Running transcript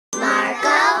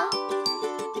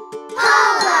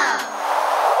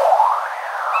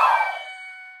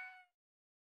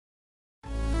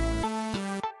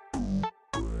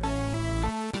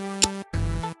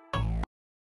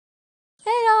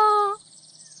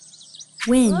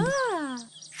Wind.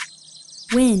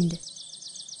 Wind.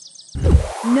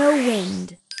 No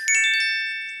wind.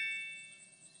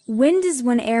 Wind is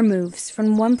when air moves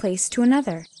from one place to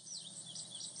another.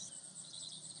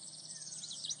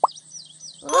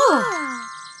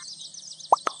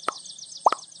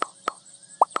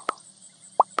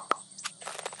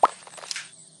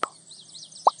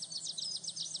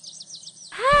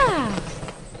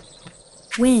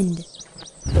 Wind.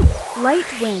 Light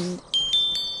wind.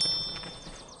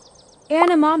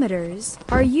 Anemometers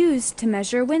are used to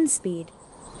measure wind speed.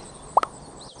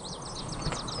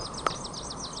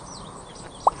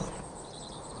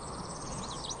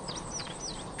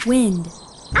 Wind.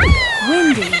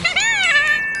 Windy.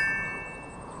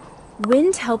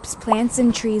 Wind helps plants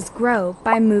and trees grow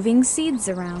by moving seeds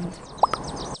around.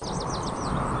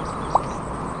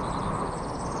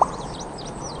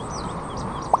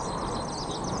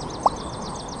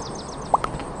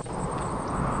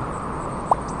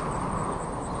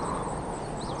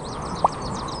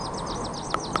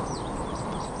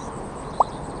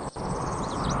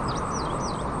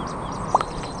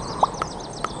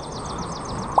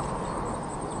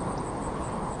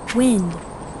 Wind.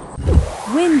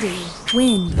 Windy.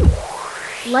 Wind.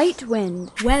 Light wind.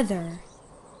 Weather.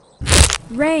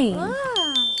 Rain.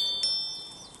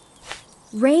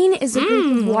 Rain is a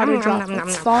group of water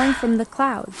droplets falling from the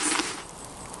clouds.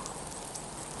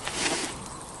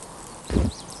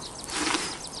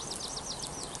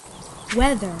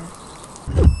 Weather.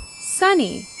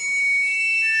 Sunny.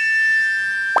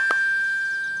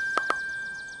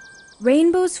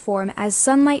 Rainbows form as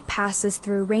sunlight passes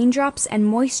through raindrops and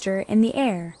moisture in the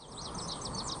air.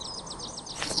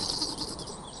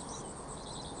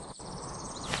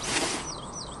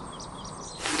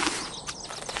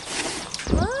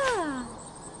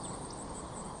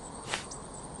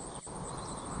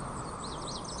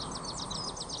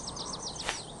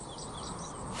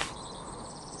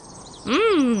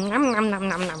 Nom nom nom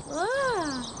nom nom.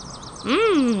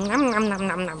 Nom nom nom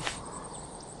nom nom.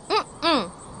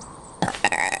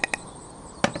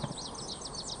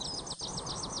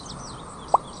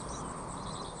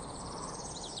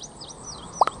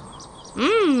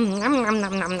 Nom nom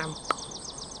nom nom nom.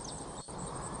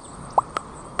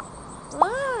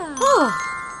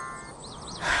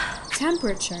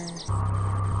 Temperature.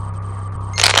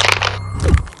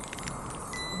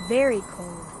 Very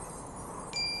cold.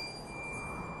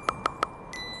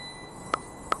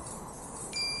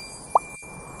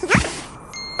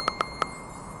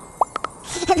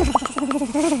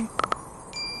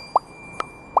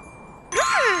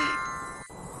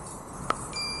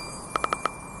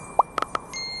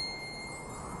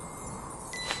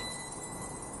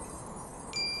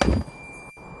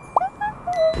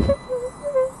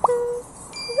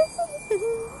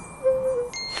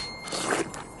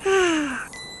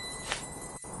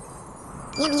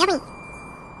 Yummy, yummy.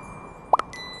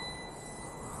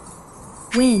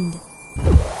 Wind.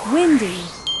 Windy.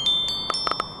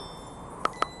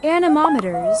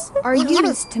 Anemometers are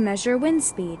used to measure wind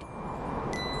speed.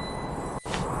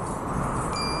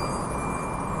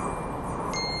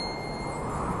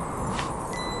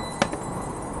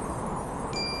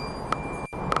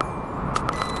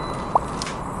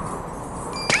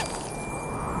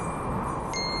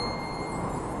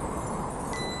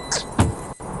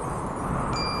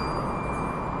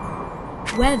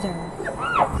 Weather.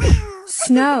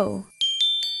 Snow.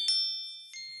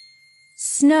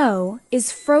 Snow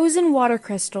is frozen water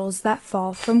crystals that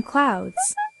fall from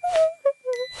clouds.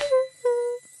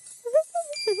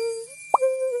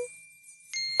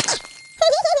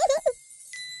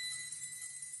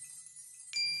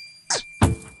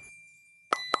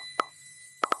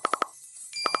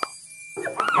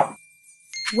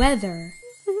 Weather.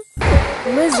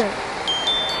 Blizzard.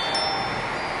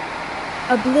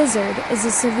 A blizzard is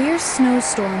a severe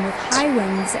snowstorm with high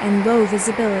winds and low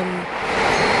visibility.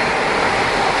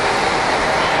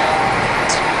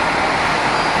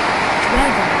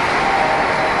 Weather.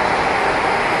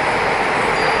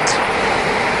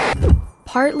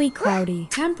 Partly cloudy.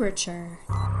 Temperature.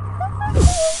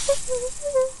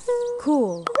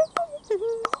 Cool.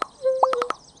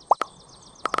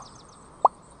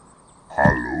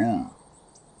 Hello.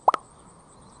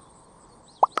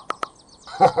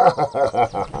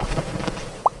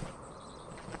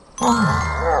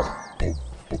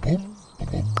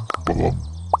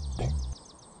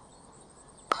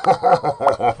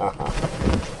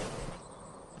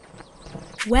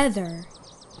 Weather.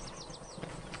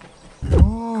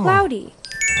 Cloudy.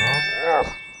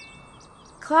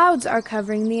 Clouds are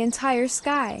covering the entire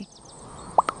sky.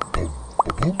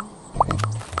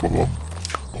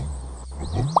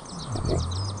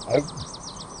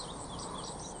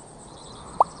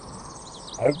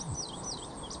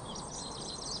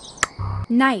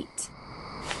 Night.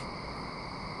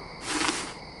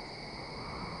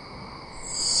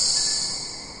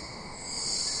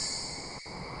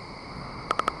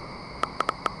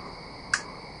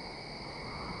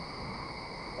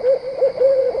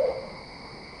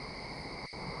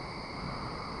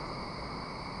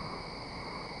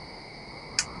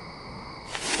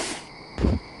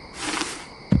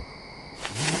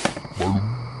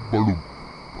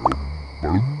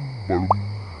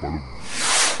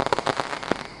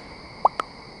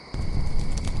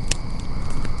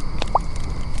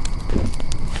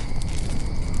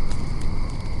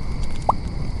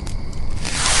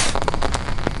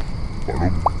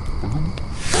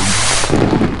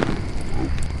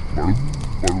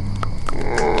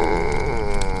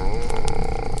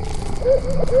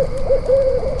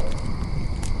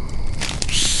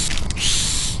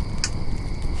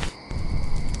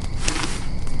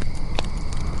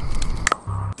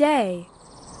 Day.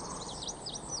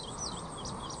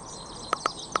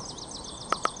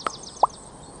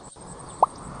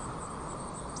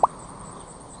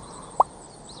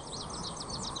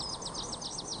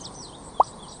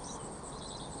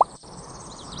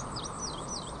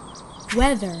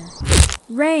 Weather.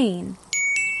 Rain.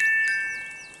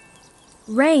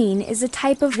 Rain is a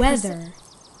type of weather.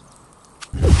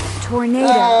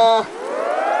 Tornado.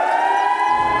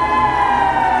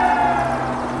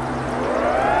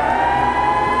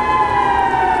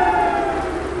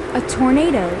 A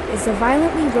tornado is a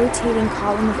violently rotating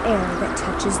column of air that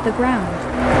touches the ground.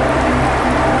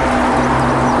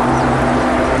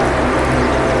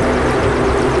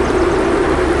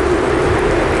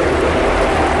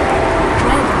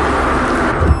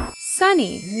 Weather.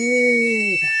 Sunny.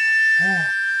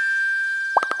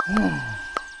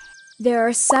 There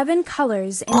are 7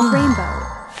 colors in a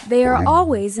rainbow. They are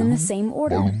always in the same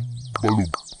order.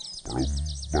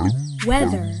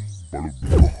 Weather.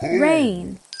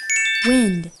 Rain.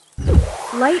 Wind.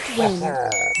 Light wind.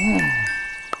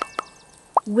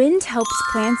 Wind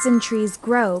helps plants and trees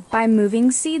grow by moving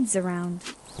seeds around.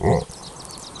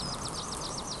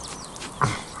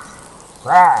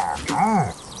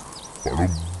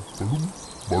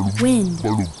 Wind.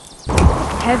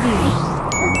 Heavy wind.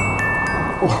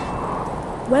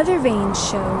 Weather vanes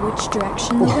show which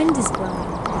direction the wind is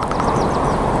blowing.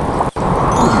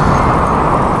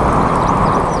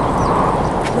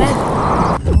 Weather.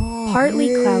 Partly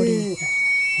cloudy.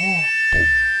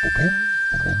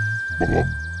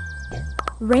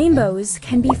 Rainbows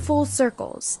can be full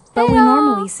circles, but we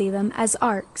normally see them as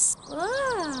arcs.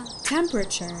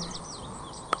 Temperature.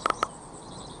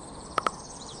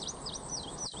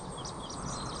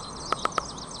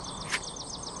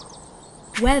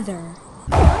 Weather.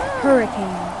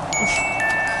 Hurricane.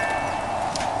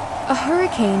 A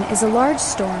hurricane is a large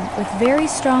storm with very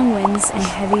strong winds and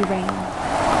heavy rain.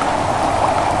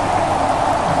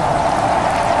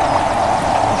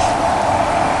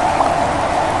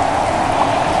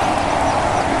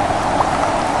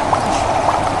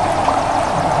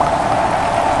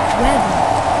 Weather.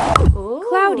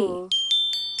 Cloudy.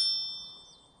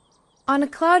 On a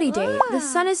cloudy day, the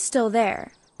sun is still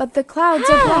there, but the clouds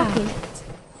are blocking it.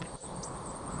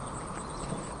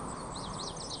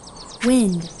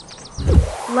 Wind.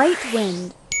 Light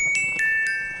wind.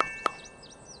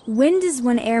 Wind is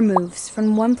when air moves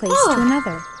from one place to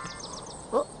another.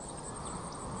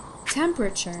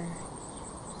 Temperature.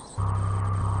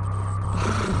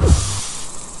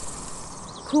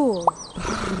 Cool.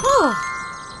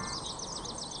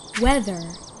 Weather.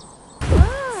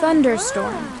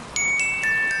 Thunderstorm.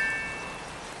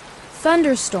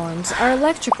 Thunderstorms are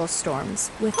electrical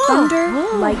storms with thunder,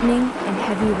 lightning, and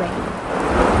heavy rain.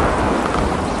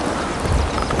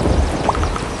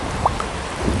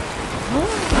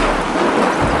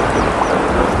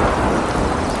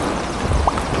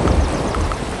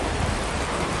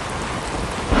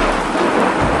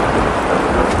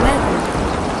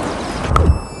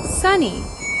 Sunny.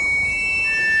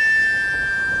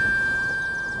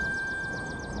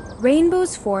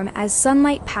 Rainbows form as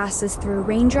sunlight passes through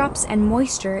raindrops and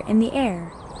moisture in the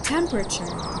air. Temperature.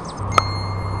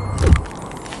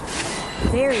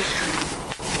 Very cool.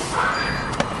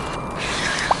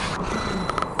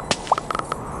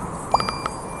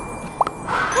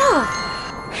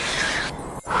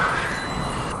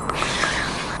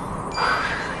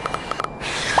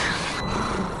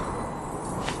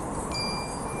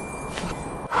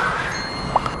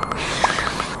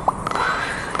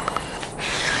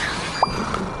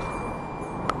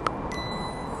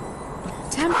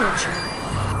 Temperature.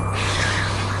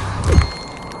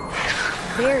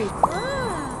 Very cool.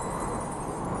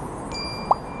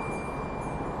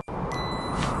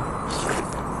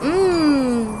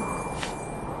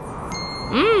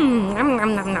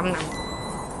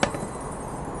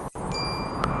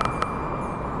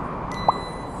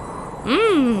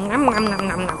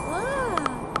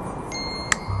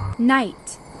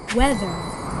 Night. Weather.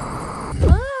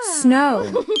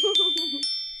 Snow.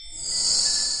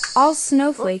 All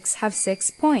snowflakes have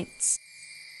 6 points.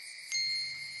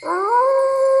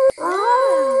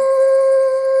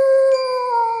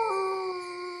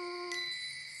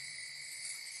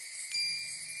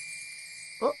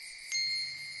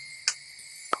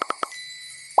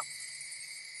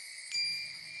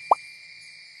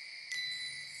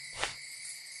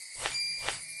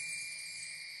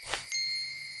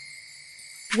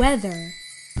 Weather.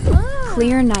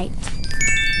 Clear night.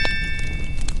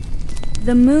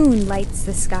 The moon lights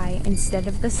the sky instead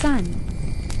of the sun.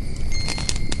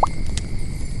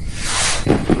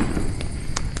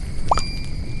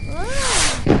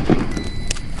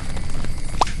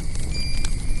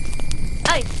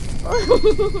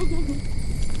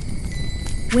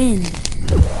 Wind.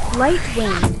 Light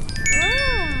wind.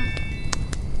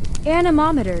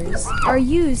 Anemometers are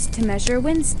used to measure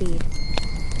wind speed.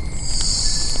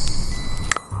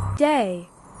 Day.